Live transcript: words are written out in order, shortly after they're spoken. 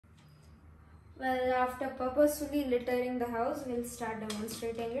Well, after purposefully littering the house, we'll start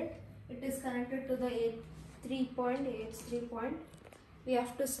demonstrating it. It is connected to the AH3 point. We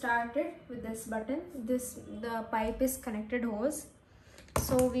have to start it with this button. The pipe is connected hose,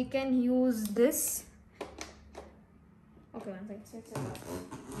 so we can use this. Okay, one second.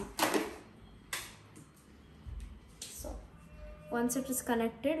 So once it is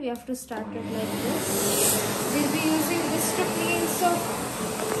connected, we have to start it like this. We'll be using this to clean soap.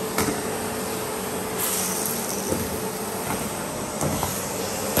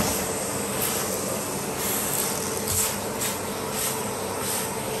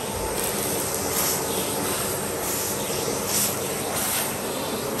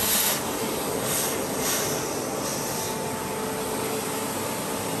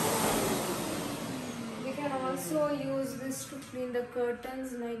 Also use this to clean the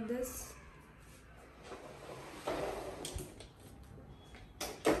curtains like this.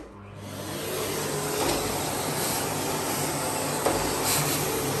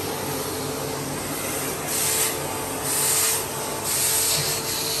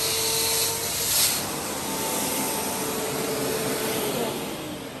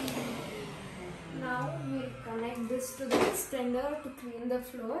 Now we'll connect this to the extender to clean the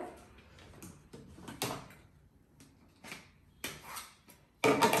floor.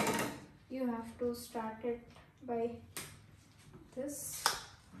 You have to start it by this.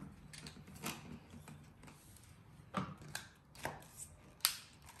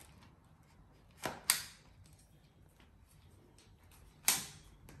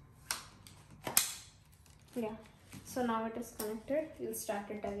 Yeah, so now it is connected. You'll start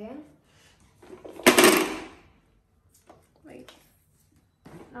it again. Wait.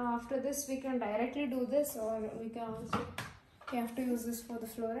 Now after this we can directly do this, or we can also, we have to use this for the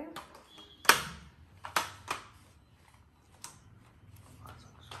flooring.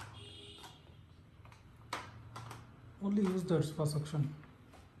 Only use that for suction.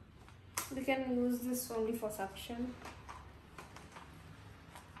 We can use this only for suction.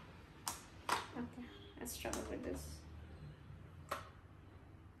 Okay, let's struggle with this.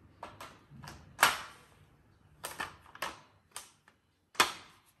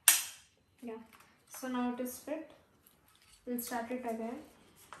 Yeah, so now it is fit. We'll start it again.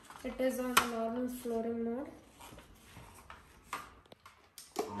 It is on the normal flooring mode.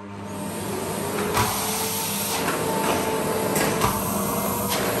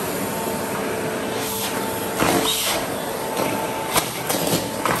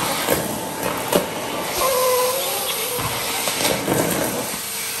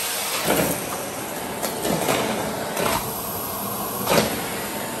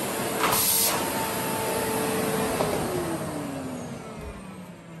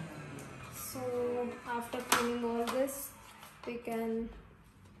 After cleaning all this, we can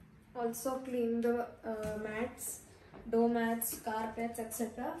also clean the mats, door mats, carpets,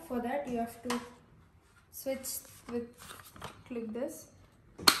 etc. For that you have to click this.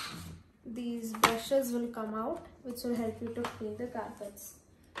 These brushes will come out, which will help you to clean the carpets.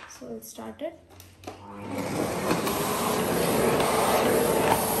 So we'll start it.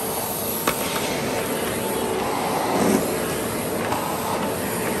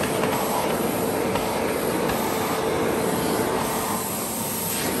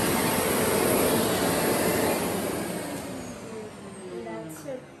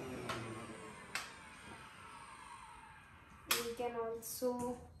 We can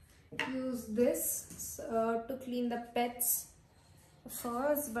also use this to clean the pets'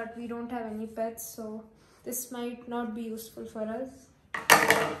 furs, but we don't have any pets, so this might not be useful for us.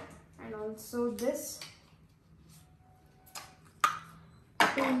 And also this.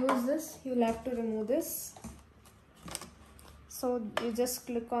 To use this, you'll have to remove this. So you just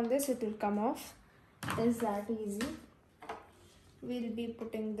click on this, it will come off. It's that easy. We'll be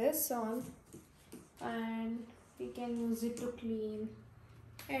putting this on, and we can use it to clean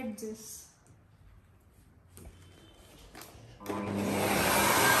edges.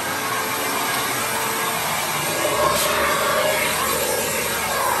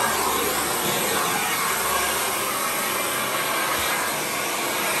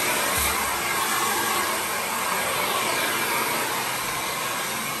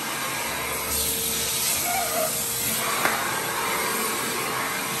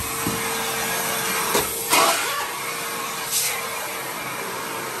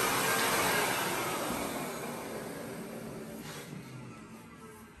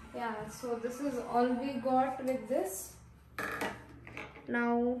 Yeah, so this is all we got with this.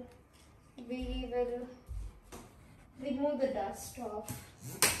 Now we will remove the dust off.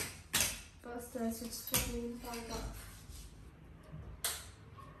 First, the switch to clean part off.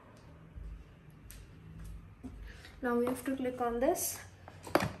 Now we have to click on this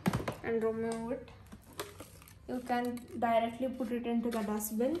and remove it. You can directly put it into the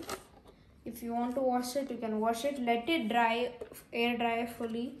dustbin. If you want to wash it, you can wash it. Let it dry, air dry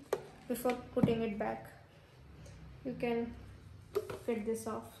fully before putting it back. You can fit this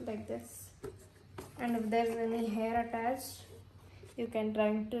off like this. And if there's any hair attached, you can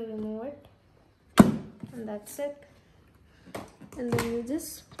try to remove it. And that's it. And then you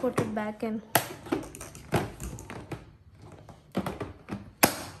just put it back in.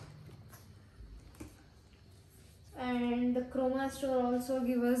 And the Chroma store also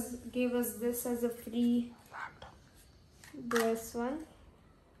gave us this as a free. This one,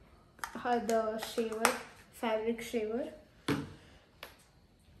 the shaver, fabric shaver.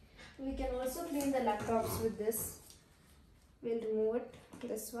 We can also clean the laptops with this. We'll remove it.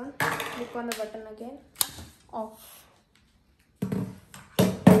 This one. Click on the button again. Off.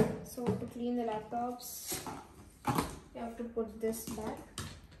 So to clean the laptops, you have to put this back.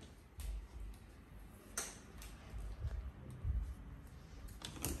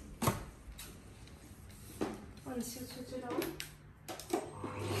 Once you switch it on,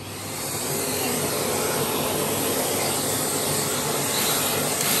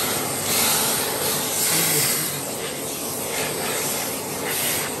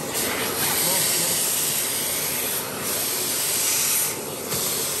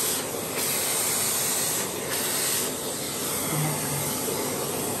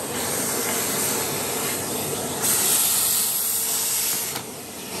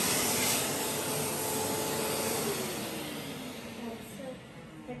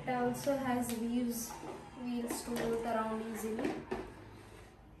 it also has wheels to move around easily.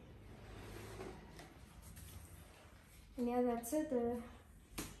 And yeah, that's it.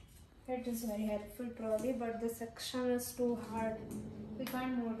 It is very helpful trolley, but the section is too hard. We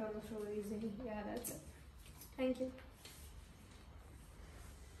can't move it on the floor easily. Yeah, that's it. Thank you.